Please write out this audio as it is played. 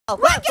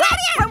Run, get out of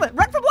here!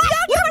 Run from what? No,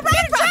 you're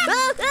running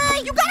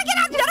from! You gotta get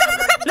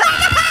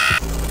out!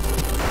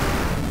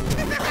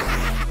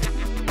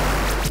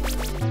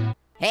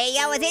 Hey,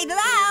 yo, it's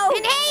E-to-the-O!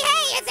 And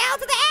hey, it's L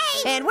to the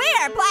A! And we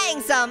are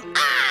playing some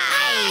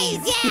Eyes!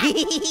 Yeah!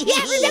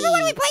 Yeah, remember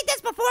when we played this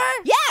before?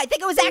 Yeah, I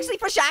think it was actually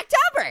for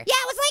Shocktober. Yeah,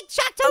 it was like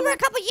Shocktober a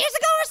couple years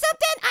ago or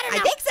something? I don't know.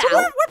 I think so.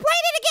 We're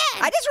playing it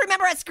again! I just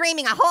remember us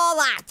screaming a whole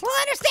lot. Well,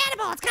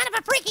 understandable. It's kind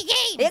of a freaky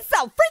game. It's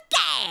so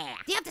freaky!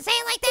 Do you have to say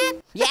it like that?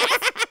 Yes,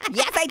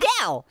 yes I do.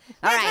 All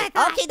right,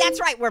 okay, that's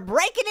right. We're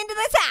breaking into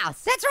this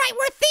house. That's right,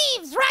 we're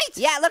thieves, right?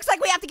 Yeah, it looks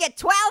like we have to get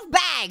 12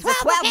 bags. 12,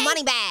 12 okay.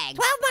 money bags.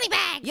 12 money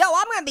bags. Yo,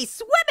 I'm gonna be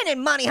swimming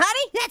in money,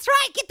 honey. That's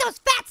right, get those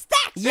fat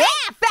stacks. Yeah,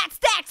 right? fat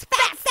stacks,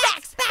 fat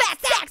stacks, fat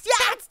stacks,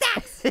 yeah. Fat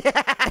stacks.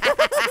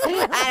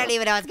 I don't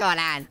even know what's going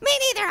on. Me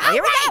neither.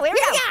 Here we go, here we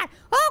go. are.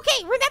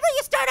 Okay, remember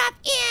you start off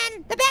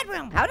in the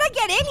bedroom. How did I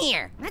get in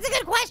here? That's a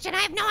good question. I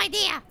have no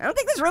idea. I don't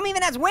think this room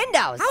even has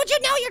windows. How would you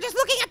know? You're just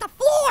looking at the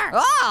floor.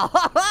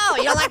 Oh,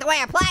 you don't like the way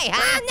I play,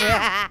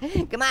 huh?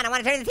 No. Come on, I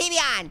want to turn the TV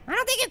on. I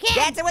don't think you can.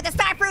 Dancing with the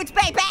star fruits,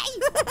 baby.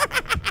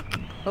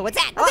 Oh, what's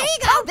that? Oh, there you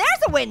go. Oh,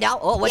 there's a window.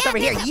 Oh, what's over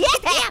here? Yeah,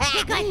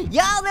 Yeah. good.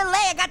 Yo, little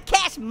Leia got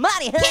cash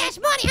money, huh? Cash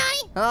money,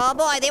 honey. Oh,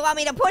 boy, they want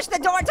me to push the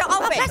door to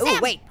open. press Ooh,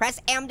 M. wait, press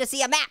M to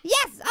see a map.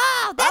 Yes.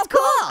 Oh, that's cool.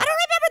 I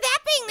don't remember that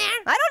being there.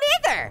 I don't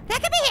either.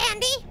 That could be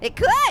handy. It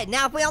could.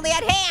 Now, if we only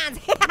had hands.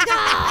 No.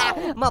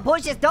 I'm gonna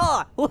push this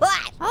door.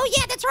 What? Oh,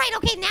 yeah, that's right.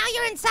 Okay, now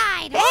you're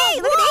inside. Hey,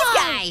 look at these whoa.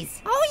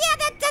 guys. Oh,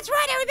 yeah, that's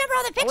right. I remember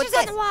all the pictures What's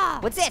on this? the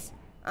wall. What's this?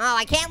 Oh,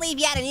 I can't leave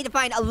yet. I need to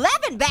find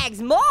 11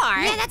 bags more.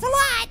 Yeah, that's a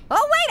lot.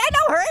 Oh, wait, I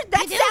know her.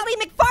 That's do? Sally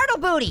McFartle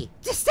Booty.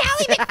 Just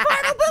Sally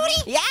McFartle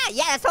Booty? Yeah,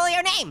 that's totally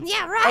her name.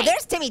 Yeah, right. Oh,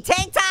 there's Timmy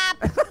Tank Top.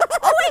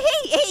 Oh,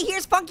 wait, hey,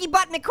 here's Funky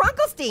Butt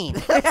McCrunklestein.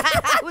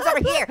 Who's over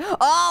here?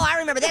 Oh, I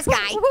remember this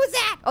guy. Who's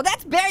that? Oh,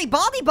 that's Barry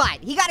Baldy Butt.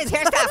 He got his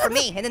hairstyle from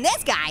me. And then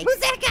this guy. Who's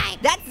that guy?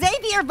 That's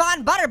Xavier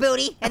Von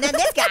Butterbooty. And then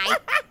this guy.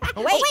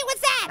 Oh, wait,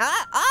 what's that?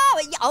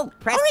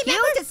 Press Oh, Q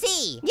remember? to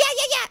see. Yeah.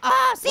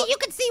 Oh, see, you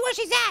can see where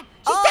she's at.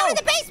 She's down in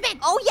the basement.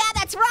 Oh, yeah,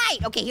 that's right.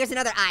 Okay, here's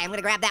another eye. I'm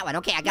gonna grab that one.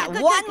 Okay, I got Yeah,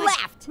 good, one good.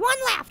 left. One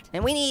left.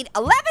 And we need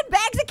 11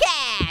 bags of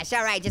cash.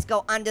 All right, just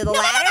go under the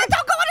ladder. No,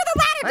 don't go under the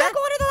ladder. Huh? Don't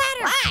go under the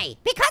ladder. Why?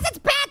 Because it's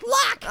bad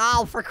luck.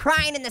 Oh, for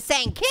crying in the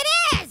sink. It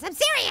is. I'm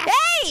serious.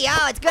 Hey,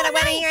 it's good I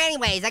went in nice. here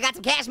anyways. I got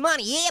some cash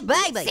money. Yeah,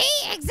 baby.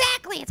 See,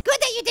 exactly. It's good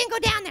that you didn't go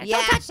down there. Yeah.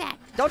 Don't touch that.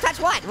 Don't touch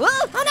what? Whoa.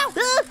 Oh, no.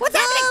 What's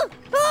happening?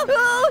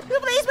 Oh,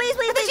 please, please,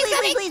 please, I think she's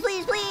coming. please,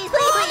 please, please,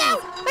 Oh, please. no.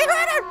 I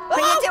heard her. What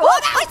are you doing? Oh,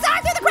 I saw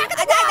her through the crack of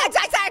the wall.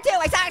 I saw her too.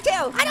 I saw her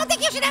too. I don't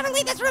think you should ever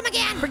leave this room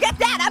again. Forget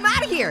that. I'm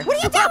out of here. What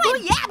are you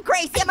doing? Yeah, I'm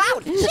crazy. I'm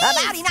out. I'm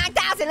Audi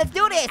 9000. Let's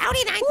do this.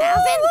 Audi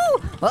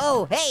 9000?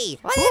 Oh, hey.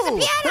 Oh, there's a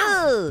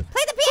piano.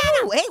 Play the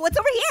piano. Ooh, hey, what's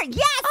over here?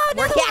 Yes. Oh,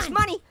 more another cash one.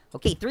 money.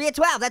 Okay, 3 of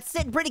 12. That's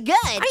sitting pretty good.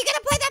 Are you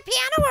gonna play that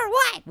piano or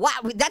what?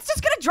 What? That's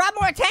just gonna draw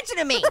more attention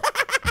to me.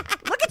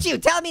 Look at you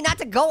telling me not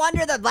to go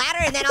under the ladder,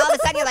 and then all of a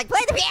sudden you're like,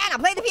 play the piano,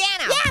 play the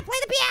piano. Yeah, play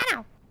the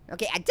piano.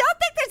 Okay, I don't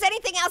think there's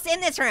anything else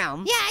in this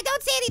room. Yeah, I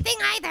don't see anything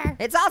either.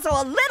 It's also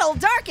a little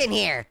dark in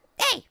here.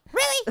 Hey,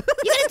 really?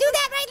 You gonna do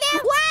that right now?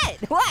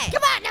 What?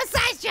 Come on, no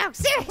size jokes.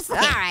 Seriously.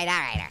 All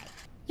right.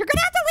 You're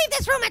gonna have to leave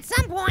this room at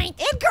some point.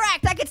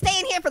 Incorrect. I could stay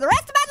in here for the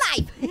rest of my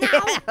life.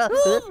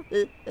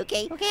 No.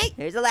 Okay. Okay.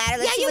 Here's the ladder.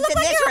 Let's Yeah, see you what's look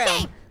in like this you're room.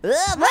 okay.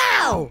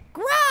 Whoa.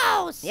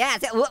 Gross. Yeah.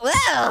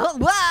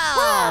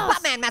 Whoa.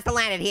 Buttman must have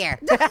landed here.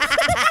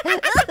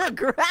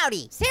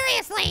 Growdy.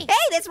 Seriously.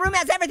 Hey, this room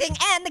has everything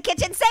and the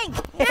kitchen sink.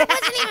 That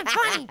wasn't even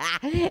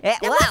funny. That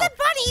wasn't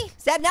funny.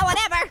 Said no one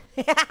ever.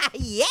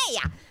 Yeah.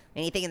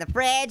 Anything in the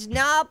fridge?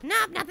 Nope.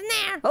 Nope, nothing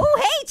there. Oh,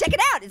 hey, check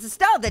it out. It's a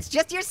stove that's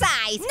just your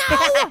size. No.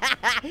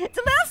 It's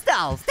a little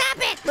stove. Stop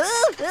it.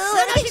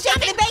 Everything's she's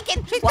shaking coming. and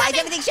baking. She's Why is coming.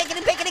 everything shaking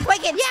and baking and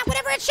quaking? Yeah,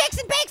 whenever it shakes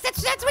and bakes,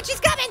 that's when she's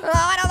coming. Oh,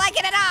 I don't like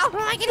it at all.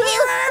 Oh, I can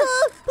hear her.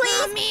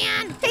 Please.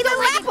 Oh, man. Hey,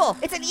 little apple.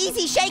 It's an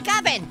easy shake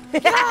oven.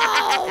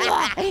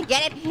 No.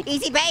 Get it?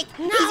 Easy bake,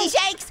 No. easy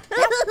shakes.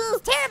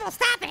 It's terrible.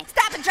 Stop it.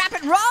 Stop and drop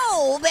and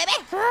roll, baby.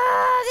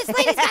 Oh, this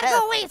lady's gotta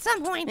go away at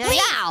some point. Yeah,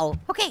 Please. yeah.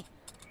 Okay.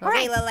 Okay, All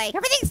right. little lady.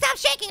 Everything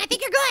stops shaking. I think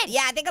you're good.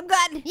 Yeah, I think I'm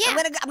good. Yeah.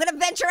 I'm gonna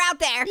venture out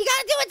there. You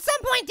gotta do it at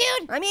some point,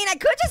 dude. I mean, I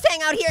could just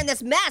hang out here in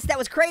this mess that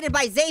was created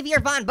by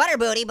Xavier Von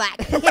Butterbooty, but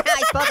yeah,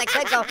 I suppose I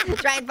could go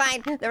try and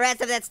find the rest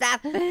of that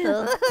stuff.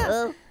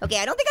 Okay,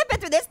 I don't think I've been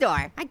through this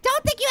door. I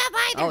don't think you have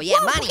either. Oh, yeah,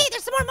 Whoa, money. Okay,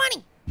 there's some more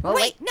money. Oh,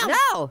 wait, no.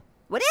 No.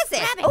 What is it?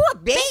 Grab it. Oh, a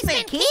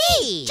basement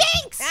key.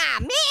 Jinx! Ah,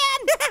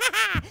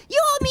 man. You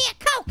owe me a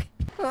Coke.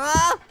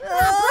 Oh,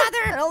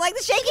 brother. I don't like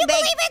the shaky you bake.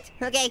 believe it?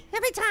 Okay.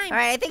 Every time. All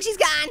right, I think she's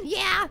gone.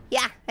 Yeah.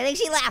 Yeah, I think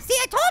she left. See,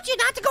 I told you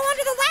not to go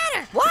under the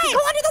ladder. What? Go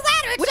under the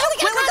ladder. It's Well, only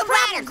quit gonna with cause the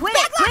ladder. problems. Quit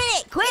Bad it.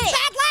 luck. Quit it.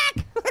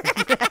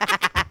 It's bad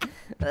luck.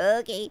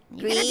 Okay.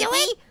 You gonna do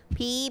it?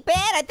 Peep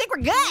it. I think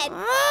we're good.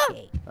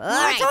 Okay. All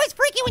right. It's always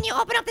freaky when you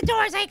open up the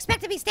doors. I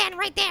expect to be standing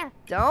right there.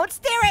 Don't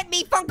stare at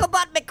me, Funko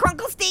Butt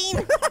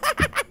McCrunklestein.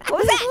 What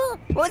was that?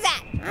 What was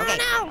that? I don't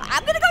know.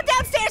 I'm gonna go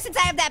downstairs since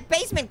I have that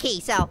basement key,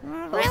 so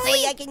hopefully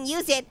really? I can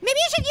use it. Maybe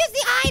you should use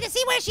the eye to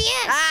see where she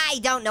is. I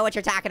don't know what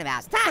you're talking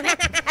about. Stop it.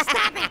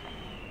 Stop it.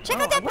 Check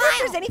out that I wonder if pile.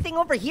 there's anything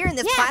over here in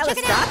this Yeah, pile of check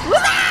it stuff.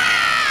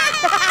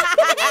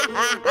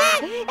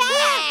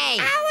 Hey!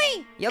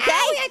 Owie! You okay?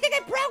 Owie, I think I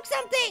broke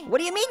something. What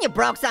do you mean you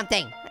broke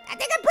something? I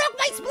think I broke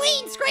my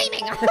spleen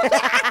screaming.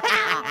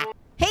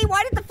 Hey,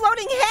 why did the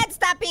floating head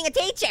stop being a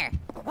teacher?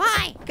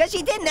 Why? Because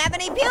she didn't have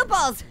any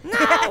pupils. No,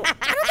 I don't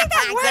think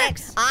that I get it.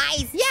 works.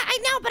 Eyes. Yeah, I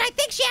know, but I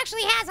think she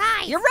actually has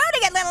eyes. You're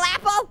ruining it, little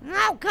apple.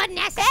 Oh,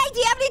 goodness. Hey, do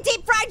you have any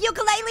deep fried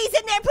ukuleles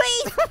in there,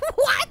 please?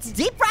 What?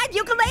 Deep fried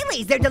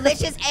ukuleles. They're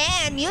delicious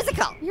and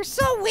musical. You're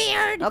so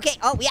weird. Okay,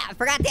 oh yeah, I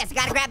forgot this. I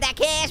gotta grab that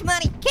cash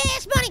money.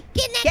 Cash money.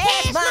 Getting that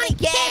Cash money,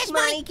 cash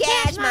money,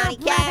 cash money,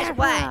 cash.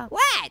 What?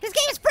 What? This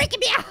game is freaking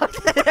me out.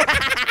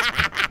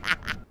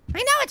 I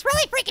know, it's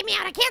really freaking me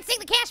out. I can't see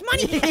the cash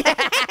money.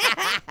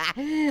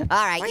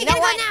 All right, Where you you know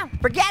gonna what? go now?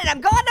 Forget it.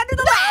 I'm going under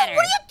the ladder.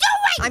 What are you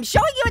doing? I'm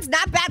showing you it's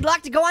not bad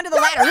luck to go under the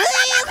ladder. Okay,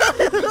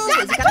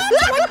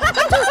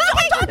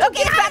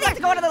 it's bad luck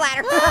to go under the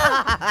ladder.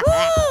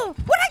 Ooh,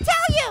 what'd I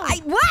tell you?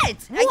 What?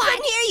 I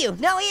couldn't hear you.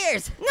 No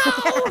ears. No,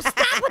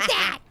 stop with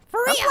that. For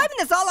I'm real. blaming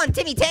this all on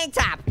Timmy Tank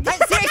Top.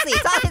 Seriously,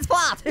 it's all his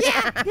fault.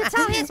 Yeah, it's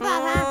all his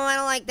fault, huh? Oh, I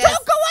don't like this.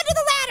 Don't go under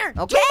the ladder.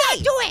 Okay. Do not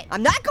do it.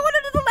 I'm not going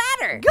under the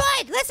ladder.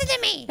 Good, listen to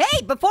me.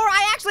 Hey, before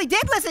I actually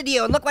did listen to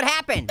you, and look what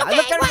happened. I Okay,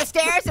 looked under the what?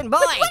 stairs, and boy.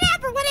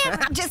 Whatever.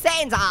 I'm just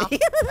saying, all. All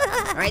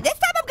right, this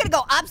time I'm gonna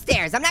go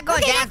upstairs. I'm not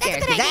going Okay, that's a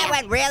downstairs, good because that idea.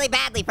 went really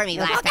badly for me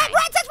last Okay, time.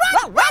 run, let's run.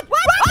 Whoa, run!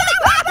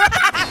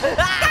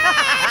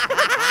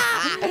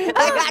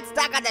 I got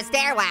stuck on the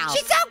stairwell.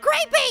 She's so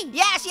creepy.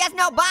 Yeah, she has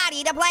no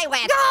body to play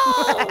with. No.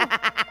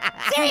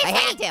 Seriously. I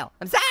had to.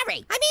 I'm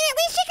sorry. I mean, at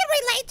least she can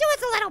relate to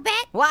us a little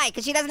bit. Why?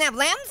 Because she doesn't have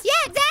limbs? Yeah,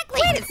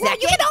 exactly. Wait a Well,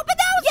 second. you can open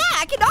those?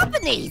 Yeah, I can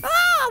open these.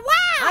 Oh,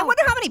 wow. I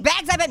wonder how many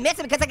bags I've been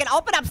missing because I can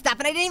open up stuff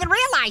and I didn't even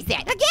realize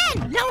it.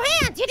 Again, no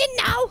hands. You didn't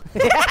know.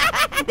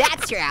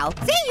 That's true.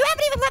 See, you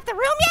haven't even left the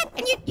room yet,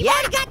 and you've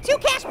already got 2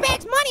 cash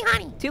bags money,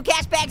 honey. 2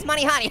 cash bags,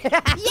 money, honey. Yeah.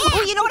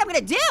 Well, you know what I'm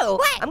gonna do?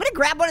 What? I'm gonna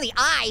grab one of the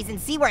eyes and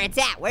see where it's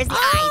at. Where's the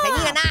eyes? I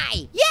need an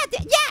eye. Yeah,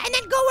 and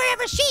then go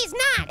wherever she's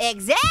not.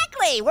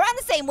 Exactly. We're on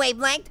the same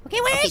wavelength. Okay,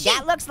 where is she?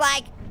 That looks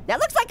like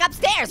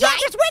upstairs, Yeah, right?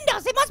 there's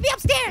windows. It must be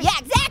upstairs. Yeah,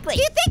 exactly.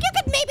 Do you think you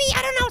could maybe,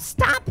 I don't know,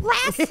 stomp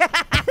less?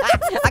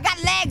 I got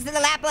legs in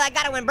the lap, I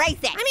gotta embrace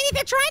it. I mean, if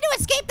you're trying to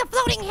escape the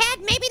floating head,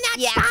 maybe not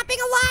Yeah. stomping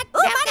a lot.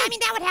 Ooh, I mean,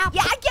 that would help.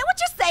 Yeah, I get what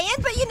you're saying,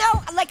 but you know,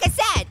 like I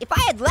said, if I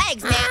had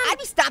legs, man, I'd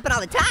be stomping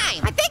all the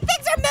time. I think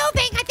things are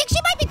moving. I think she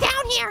might be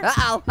down here.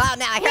 Uh-oh. Oh,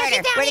 now I Where's heard she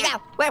her. down Where'd she here?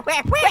 go? Where?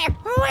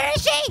 Where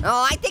is she?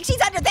 Oh, I think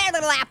she's under there,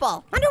 little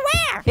apple. Under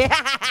where? Yes,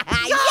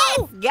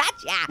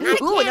 gotcha.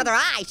 Not Ooh, again. another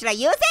eye. Should I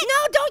use it? No,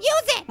 don't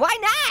use it. Why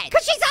not?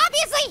 Because she's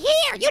obviously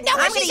here. You know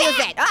where I'm gonna she's use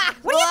at. it. Ah,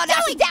 What are you well, now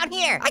doing? she's down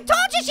here. I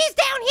told you she's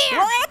down here.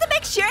 Well, I have to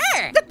make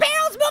sure. The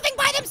barrels moving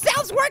by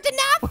themselves weren't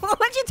enough.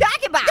 What you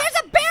talking about? There's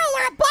a barrel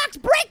or a box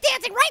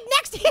breakdancing right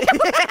next to you.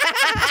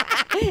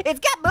 It's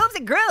got moves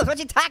and grooves. What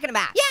you talking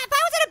about? Yeah, if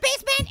I was in a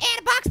basement and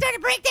a box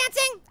started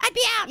breakdancing, I'd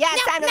be out. Yeah,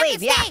 it's No, time to not leave.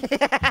 gonna Yeah. stay.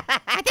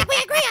 I think we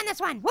agree on this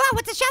one. Whoa,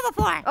 what's a shovel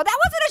for? Oh, that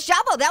wasn't a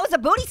shovel. That was a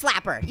booty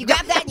slapper. You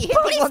grab that and you hit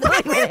Booty people in the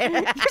booty with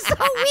slapper? it. You're so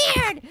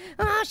weird.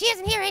 Oh, she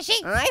isn't here, is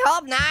she? I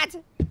hope not.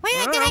 Wait,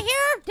 did I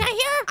hear her? Did I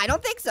hear her? I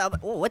don't think so.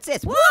 But, oh, what's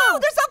this? Whoa,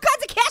 there's all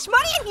kinds of cash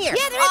money in here.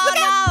 Yeah, there is. Oh, Look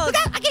out, no. look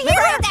out, I can Never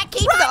hear heard her. that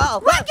key. Run, Oh,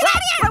 run, get out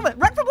of here.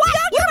 Run from what?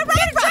 You're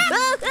running from.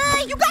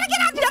 You gotta get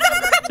out.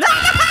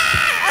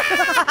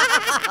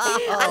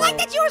 I like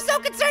that you were so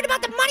concerned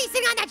about the money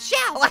sitting on that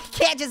shelf. Well, I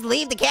can't just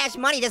leave the cash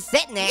money just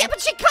sitting there. Yeah,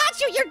 but she caught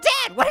you. You're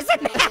dead. What does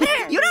it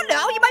matter? You don't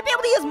know. You might be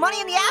able to use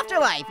money in the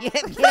afterlife. You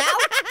know?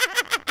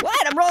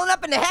 What? I'm rolling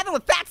up into heaven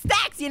with fat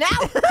stacks, you know?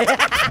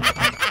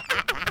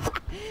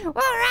 All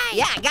right.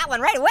 Yeah, I got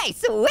one right away.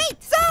 Sweet.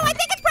 So I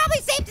think it's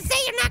probably safe to say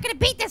you're not gonna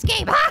beat this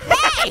game.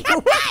 Hey,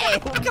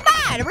 what? Come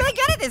on. I'm really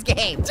good at this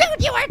game. Dude,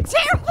 you are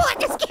terrible at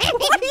this game.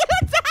 What are you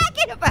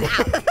talking about?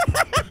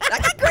 I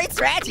got great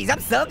strategies. I'm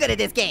so good at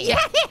this game. Yeah,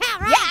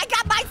 right. Yeah, I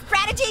got my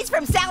strategies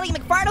from Sally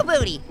McFartle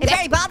Booty and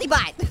Barry Baldy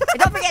Butt. And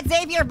don't forget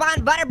Xavier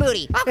Von Butter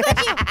Booty. Oh, could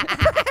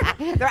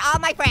you? They're all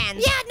my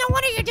friends. Yeah, no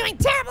wonder you're doing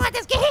terrible at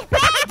this game.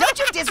 Don't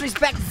you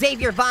disrespect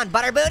Xavier Von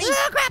Butter Booty.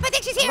 Oh, crap, I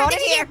think she's here. Hold I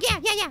think it she's here.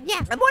 Yeah.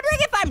 I'm wondering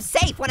if I'm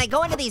safe when I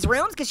go into these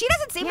rooms, because she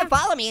doesn't seem to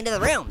follow me into the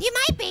rooms. You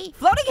might be.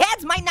 Floating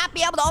heads might not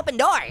be able to open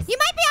doors. You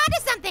might be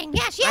onto something.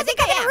 Yeah, she I hasn't think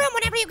come I in a am. room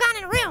whenever you've gone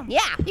in a room.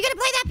 Yeah. You gonna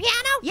play that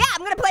piano? Yeah,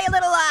 I'm gonna play a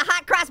little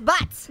hot cross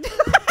butts.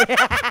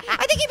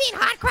 I think you mean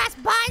hot cross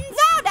buns.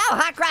 No,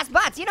 hot cross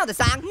butts. You know the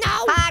song.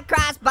 No. Hot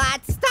cross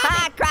butts.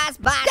 Hot cross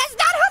butts. That's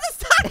not how the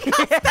song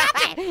goes. Stop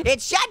it.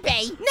 It should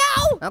be.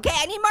 No. Okay,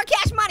 I need more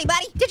cash money,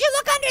 buddy. Did you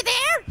look under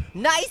there?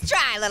 Nice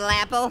try, little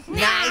apple. Nah,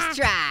 Nice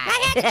try. I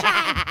had to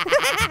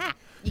try.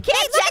 You can't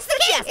Hey, look, jest it's the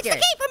the key. jester. It's the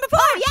key from before.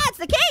 Oh, yeah, it's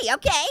the key.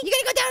 Okay. You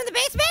gonna go down in the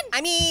basement?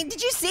 I mean,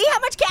 did you see how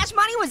much cash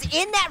money was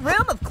in that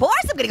room? Of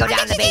course I'm gonna go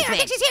down in the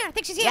basement. I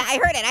think she's here. Yeah, I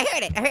heard it.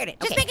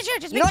 Just Okay. making sure,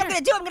 You know what I'm gonna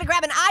do? I'm gonna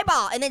grab an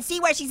eyeball and then see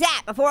where she's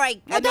at before I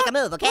make a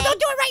move, okay? Well,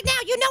 don't do it right now.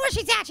 You know where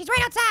she's at. She's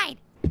right outside.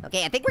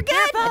 Okay, I think we're good.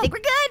 Careful. I think we're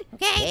good.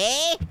 Okay.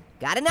 Hey,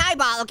 got an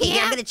eyeball. Okay, here,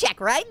 Yeah. I'm gonna check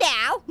right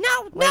now.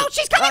 No, Wait.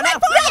 she's coming Oh, right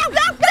for you.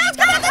 No, she's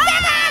coming up the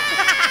stairs.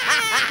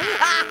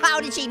 How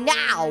did she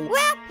know?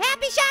 Well,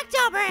 happy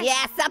Shocktober.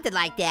 Yeah, something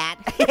like that.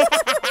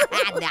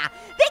 Nah.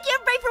 Thank you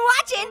everybody for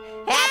watching.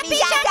 Happy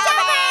Shocktober!